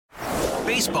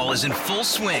Baseball is in full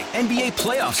swing. NBA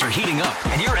playoffs are heating up,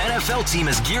 and your NFL team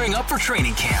is gearing up for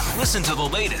training camp. Listen to the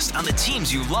latest on the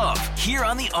teams you love here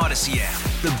on the Odyssey app.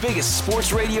 The biggest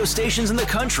sports radio stations in the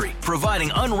country,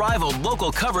 providing unrivaled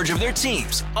local coverage of their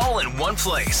teams, all in one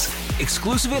place.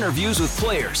 Exclusive interviews with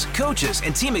players, coaches,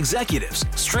 and team executives,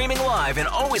 streaming live and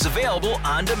always available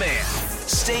on demand.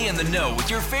 Stay in the know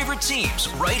with your favorite teams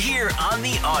right here on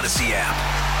the Odyssey app.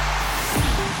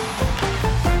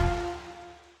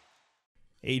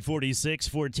 8:46,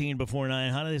 14 before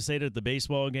 9. How do they say it at the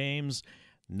baseball games?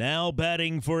 Now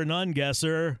batting for an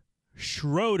unguesser,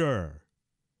 Schroeder.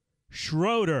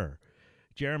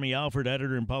 Jeremy Alford,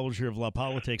 editor and publisher of La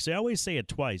Politics. They always say it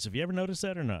twice. Have you ever noticed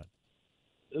that or not?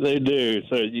 They do.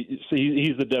 So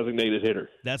he's the designated hitter.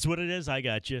 That's what it is. I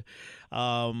got you.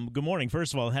 Good morning.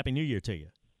 First of all, Happy New Year to you.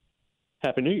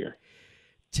 Happy New Year.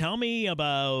 Tell me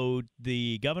about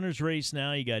the governor's race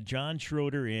now. You got John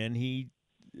Schroeder in.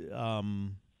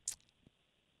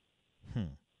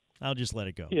 I'll just let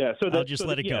it go. Yeah, I'll just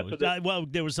let it go. Well,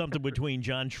 there was something between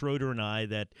John Schroeder and I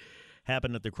that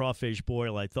happened at the Crawfish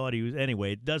Boil. I thought he was.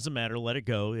 Anyway, it doesn't matter. Let it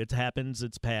go. It happens.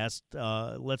 It's past.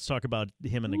 Let's talk about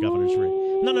him in the governor's race.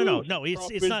 No.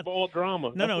 It's not ball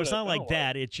drama. No, it's not like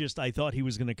that. It's just I thought he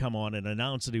was going to come on and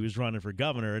announce that he was running for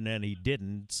governor, and then he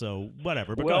didn't. So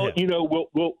whatever. But well, go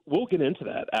ahead. We'll get into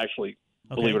that actually.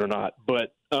 Okay. Believe it or not,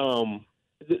 but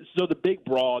so the big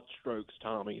broad strokes,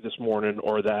 Tommy, this morning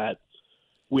are that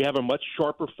we have a much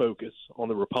sharper focus on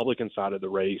the Republican side of the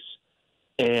race,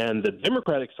 and the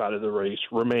Democratic side of the race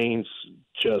remains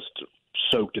just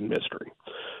soaked in mystery.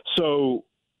 So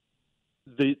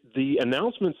the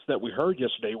announcements that we heard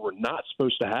yesterday were not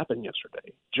supposed to happen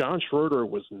yesterday. John Schroeder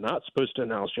was not supposed to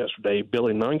announce yesterday.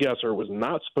 Billy Nungesser was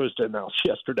not supposed to announce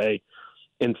yesterday.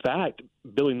 In fact,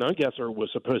 Billy Nungesser was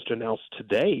supposed to announce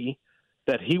today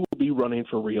that he will be running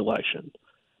for re-election.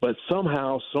 But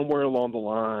somehow, somewhere along the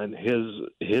line,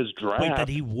 his draft Wait, that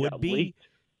he would be? leaked.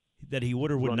 That he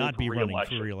would or would not be running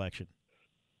for re-election?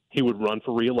 He would run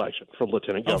for re-election for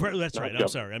lieutenant governor. That's right. Governor. I'm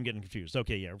sorry. I'm getting confused.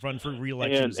 Okay, yeah. Run for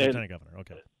re-election as lieutenant governor.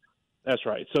 Okay. That's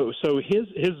right. So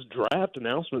his draft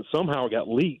announcement somehow got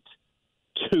leaked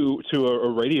to a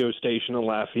radio station in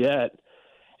Lafayette,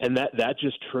 and that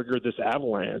just triggered this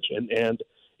avalanche. And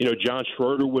John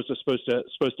Schroeder was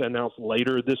supposed to announce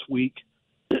later this week,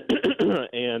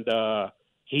 and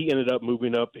he ended up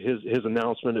moving up his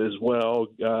announcement as well,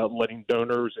 letting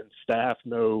donors and staff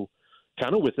know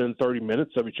kind of within 30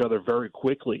 minutes of each other very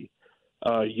quickly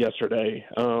yesterday.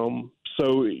 So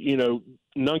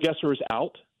Nungesser is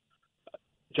out.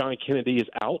 John Kennedy is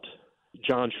out.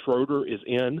 John Schroeder is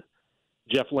in.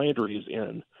 Jeff Landry is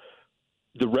in.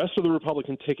 The rest of the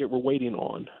Republican ticket we're waiting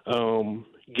on.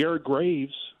 Garrett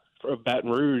Graves of Baton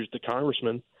Rouge, the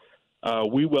congressman,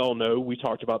 we well know, we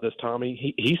talked about this,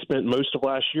 Tommy, he spent most of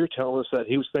last year telling us that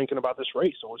he was thinking about this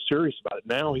race and was serious about it.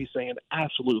 Now he's saying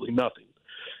absolutely nothing.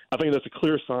 I think that's a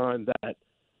clear sign that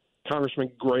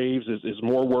Congressman Graves is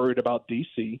more worried about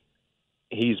D.C.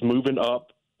 He's moving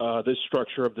up this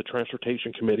structure of the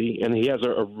Transportation Committee, and he has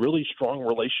a really strong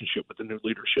relationship with the new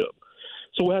leadership.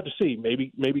 So we'll have to see.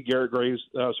 Maybe Garrett Graves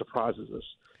surprises us.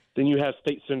 Then you have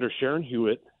State Senator Sharon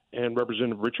Hewitt and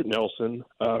Representative Richard Nelson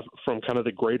from kind of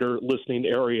the greater listening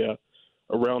area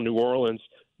around New Orleans.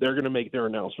 They're going to make their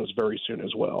announcements very soon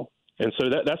as well. And so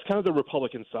that's kind of the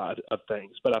Republican side of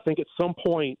things. But I think at some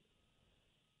point,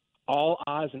 all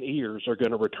eyes and ears are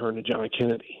going to return to John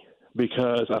Kennedy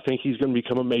because I think he's going to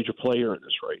become a major player in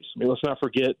this race. I mean, let's not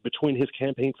forget, between his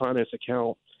campaign finance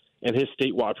account and his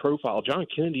statewide profile, John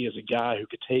Kennedy is a guy who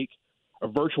could take a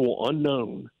virtual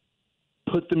unknown,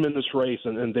 put them in this race,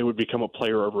 and they would become a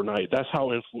player overnight. That's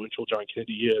how influential John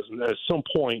Kennedy is. And at some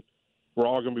point, we're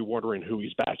all going to be wondering who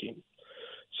he's backing.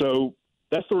 So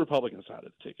that's the Republican side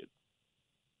of the ticket.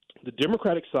 The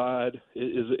Democratic side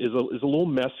is a little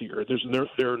messier.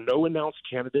 There are no announced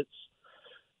candidates,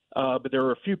 but there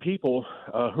are a few people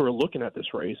who are looking at this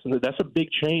race, and that's a big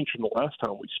change from the last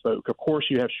time we spoke. Of course,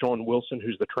 you have Sean Wilson,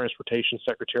 who's the transportation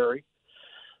secretary.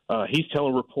 He's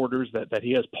telling reporters that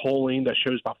he has polling that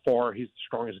shows by far he's the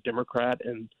strongest Democrat.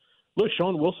 And look,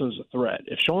 Sean Wilson is a threat.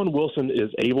 If Sean Wilson is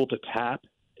able to tap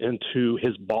into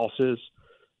his boss's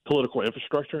political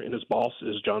infrastructure, and his boss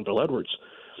is John Bel Edwards,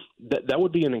 that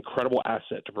would be an incredible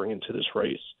asset to bring into this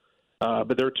race.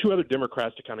 But there are two other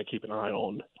Democrats to kind of keep an eye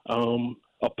on.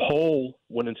 A poll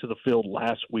went into the field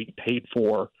last week paid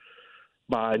for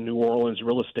by New Orleans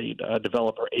real estate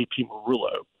developer A.P.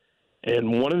 Marullo.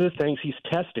 And one of the things he's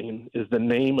testing is the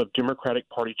name of Democratic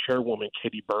Party Chairwoman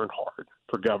Katie Bernhardt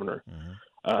for governor.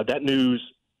 Mm-hmm. That news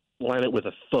landed with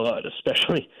a thud,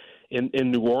 especially in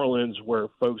New Orleans where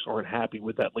folks aren't happy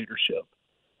with that leadership.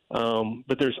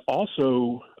 But there's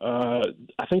also,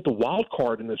 I think the wild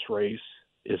card in this race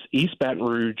is East Baton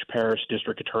Rouge Parish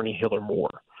District Attorney Hiller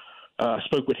Moore. I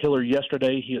spoke with Hiller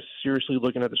yesterday. He is seriously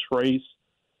looking at this race.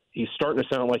 He's starting to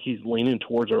sound like he's leaning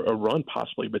towards a run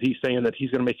possibly, but he's saying that he's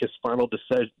going to make his final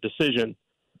decision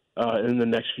in the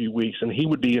next few weeks, and he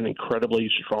would be an incredibly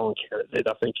strong candidate.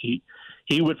 I think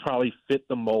he would probably fit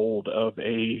the mold of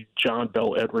a John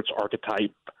Bel Edwards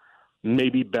archetype,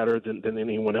 maybe better than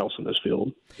anyone else in this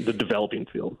field, the developing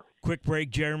field. Quick break,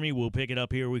 Jeremy. We'll pick it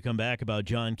up here. We come back about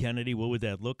John Kennedy. What would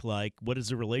that look like? What is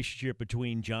the relationship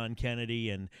between John Kennedy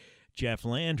and Jeff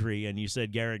Landry? And you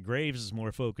said Garrett Graves is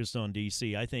more focused on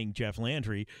D.C. I think Jeff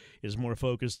Landry is more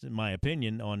focused, in my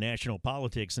opinion, on national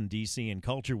politics and D.C. and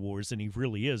culture wars than he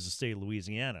really is the state of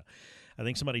Louisiana. I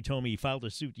think somebody told me he filed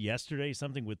a suit yesterday,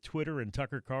 something with Twitter and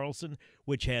Tucker Carlson,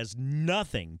 which has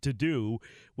nothing to do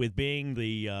with being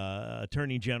the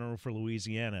Attorney General for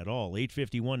Louisiana at all.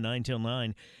 851 9 till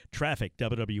 9, traffic,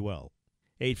 WWL.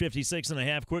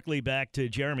 8:56.5. Quickly back to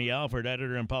Jeremy Alford,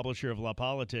 editor and publisher of La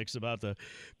Politics, about the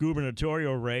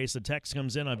gubernatorial race. The text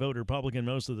comes in, I vote Republican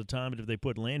most of the time, but if they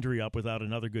put Landry up without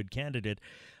another good candidate,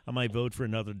 I might vote for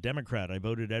another Democrat. I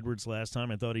voted Edwards last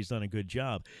time. I thought he's done a good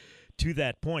job. To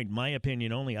that point, my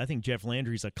opinion only, I think Jeff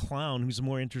Landry's a clown who's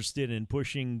more interested in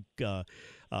pushing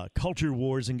culture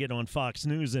wars and getting on Fox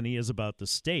News than he is about the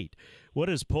state. What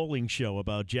does polling show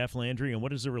about Jeff Landry, and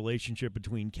what is the relationship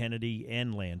between Kennedy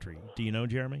and Landry? Do you know,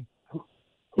 Jeremy?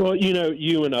 Well,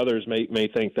 you and others may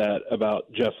think that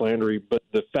about Jeff Landry, but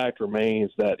the fact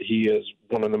remains that he is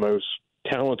one of the most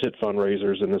talented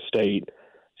fundraisers in the state,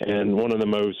 and one of the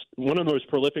most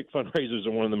prolific fundraisers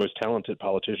and one of the most talented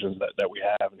politicians that we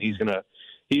have. And he's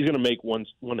gonna make one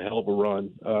hell of a run.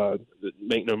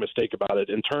 Make no mistake about it.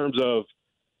 In terms of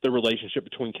the relationship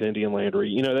between Kennedy and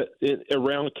Landry,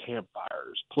 around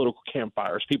campfires, political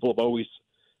campfires, people have always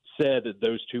said that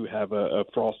those two have a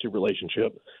frosty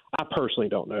relationship. I personally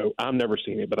don't know. I've never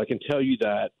seen it, but I can tell you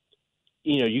that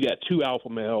you got two alpha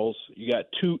males, you got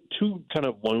two kind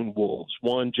of lone wolves.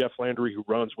 One, Jeff Landry, who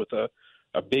runs with a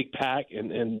big pack,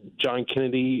 and John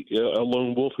Kennedy, a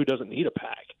lone wolf who doesn't need a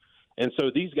pack. And so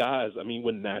these guys,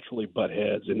 would naturally butt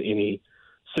heads in any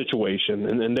situation.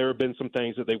 And there have been some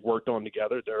things that they've worked on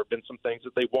together. There have been some things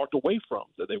that they walked away from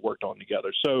that they worked on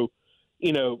together. So,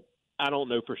 I don't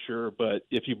know for sure, but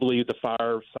if you believe the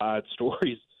fireside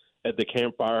stories at the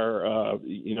campfire,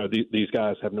 these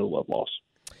guys have no love lost.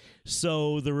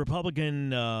 So the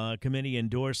Republican committee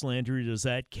endorsed Landry. Does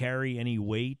that carry any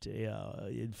weight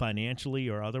financially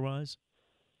or otherwise?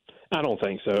 I don't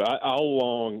think so. All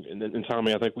along, and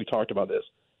Tommy, I think we talked about this,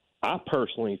 I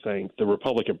personally think the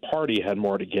Republican Party had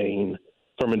more to gain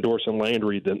from endorsing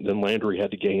Landry than Landry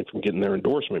had to gain from getting their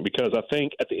endorsement, because I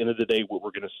think at the end of the day what we're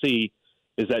going to see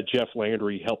is that Jeff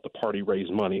Landry helped the party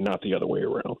raise money, not the other way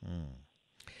around.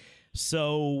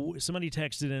 So somebody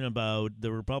texted in about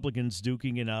the Republicans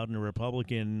duking it out and a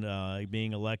Republican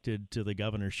being elected to the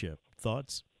governorship.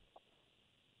 Thoughts?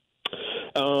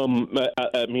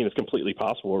 It's completely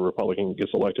possible a Republican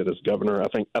gets elected as governor. I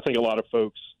think a lot of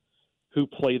folks who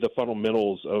play the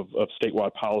fundamentals of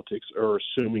statewide politics are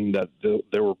assuming that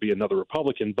there will be another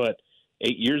Republican. But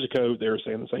 8 years ago, they were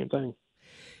saying the same thing.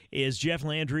 Is Jeff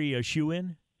Landry a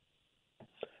shoo-in?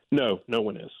 No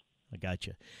one is. I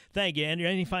gotcha. Thank you, Andrew.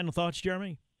 Any final thoughts,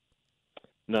 Jeremy?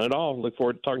 None at all. Look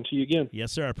forward to talking to you again.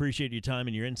 Yes, sir. I appreciate your time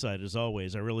and your insight, as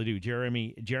always. I really do.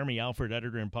 Jeremy Alford,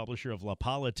 editor and publisher of La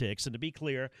Politics. And to be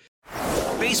clear,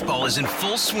 baseball is in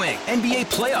full swing. NBA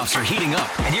playoffs are heating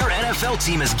up, and your NFL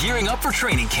team is gearing up for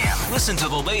training camp. Listen to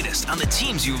the latest on the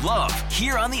teams you love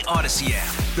here on the Odyssey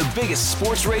app. The biggest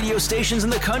sports radio stations in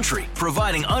the country,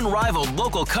 providing unrivaled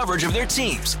local coverage of their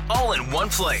teams, all in one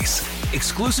place.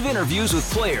 Exclusive interviews with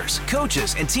players,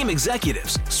 coaches, and team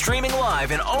executives, streaming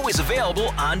live and always available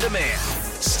on demand.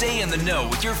 Stay in the know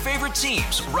with your favorite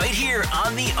teams right here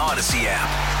on the Odyssey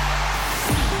app.